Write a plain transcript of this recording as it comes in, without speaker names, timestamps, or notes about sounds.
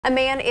A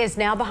man is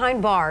now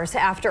behind bars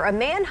after a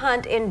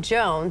manhunt in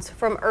Jones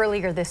from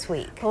earlier this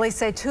week. Police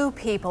say 2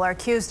 people are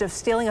accused of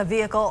stealing a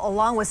vehicle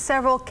along with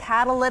several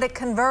catalytic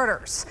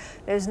converters.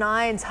 News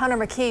 9's Hunter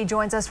McKee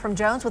joins us from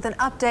Jones with an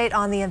update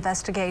on the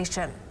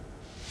investigation.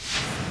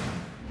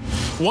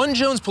 One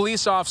Jones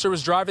police officer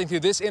was driving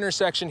through this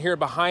intersection here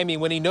behind me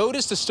when he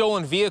noticed a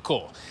stolen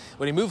vehicle.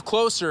 When he moved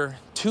closer,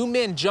 2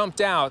 men jumped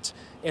out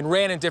and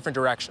ran in different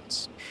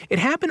directions. It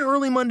happened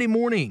early Monday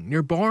morning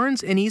near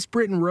Barnes and East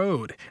Britain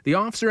Road. The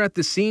officer at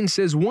the scene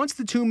says once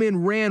the 2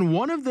 men ran,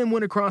 one of them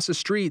went across the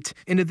street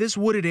into this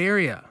wooded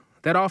area.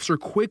 That officer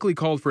quickly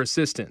called for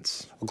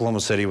assistance. Oklahoma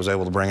City was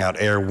able to bring out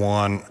Air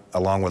 1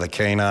 along with a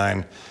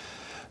K-9.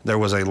 There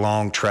was a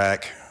long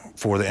track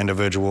for the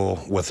individual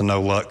with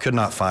no luck, could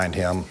not find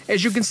him.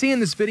 As you can see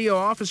in this video,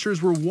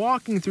 officers were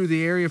walking through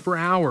the area for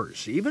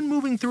hours, even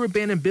moving through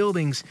abandoned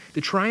buildings to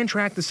try and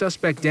track the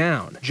suspect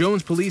down.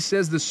 Jones police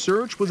says the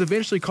search was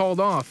eventually called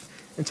off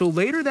until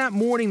later that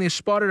morning they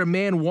spotted a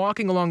man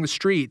walking along the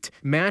street,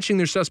 matching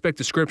their suspect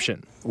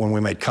description. When we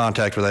made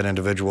contact with that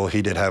individual,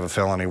 he did have a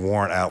felony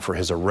warrant out for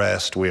his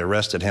arrest. We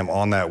arrested him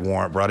on that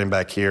warrant, brought him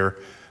back here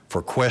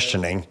for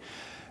questioning,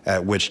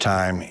 at which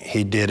time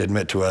he did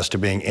admit to us to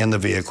being in the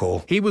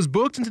vehicle. He was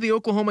booked into the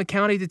Oklahoma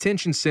County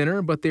Detention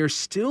Center, but they're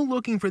still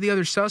looking for the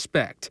other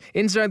suspect.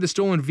 Inside the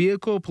stolen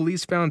vehicle,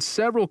 police found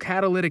several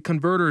catalytic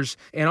converters,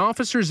 and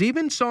officers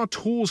even saw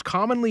tools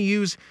commonly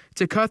used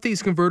to cut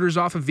these converters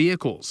off of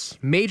vehicles.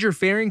 Major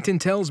Farrington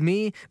tells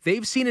me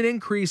they've seen an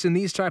increase in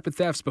these type of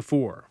thefts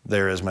before.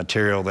 There is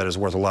material that is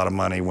worth a lot of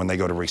money when they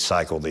go to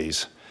recycle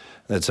these.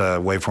 It's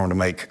a way for them to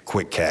make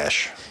quick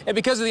cash. And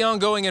because of the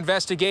ongoing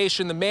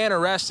investigation, the man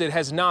arrested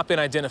has not been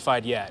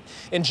identified yet.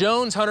 In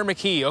Jones, Hunter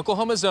McKee,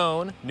 Oklahoma's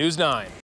Own, News 9.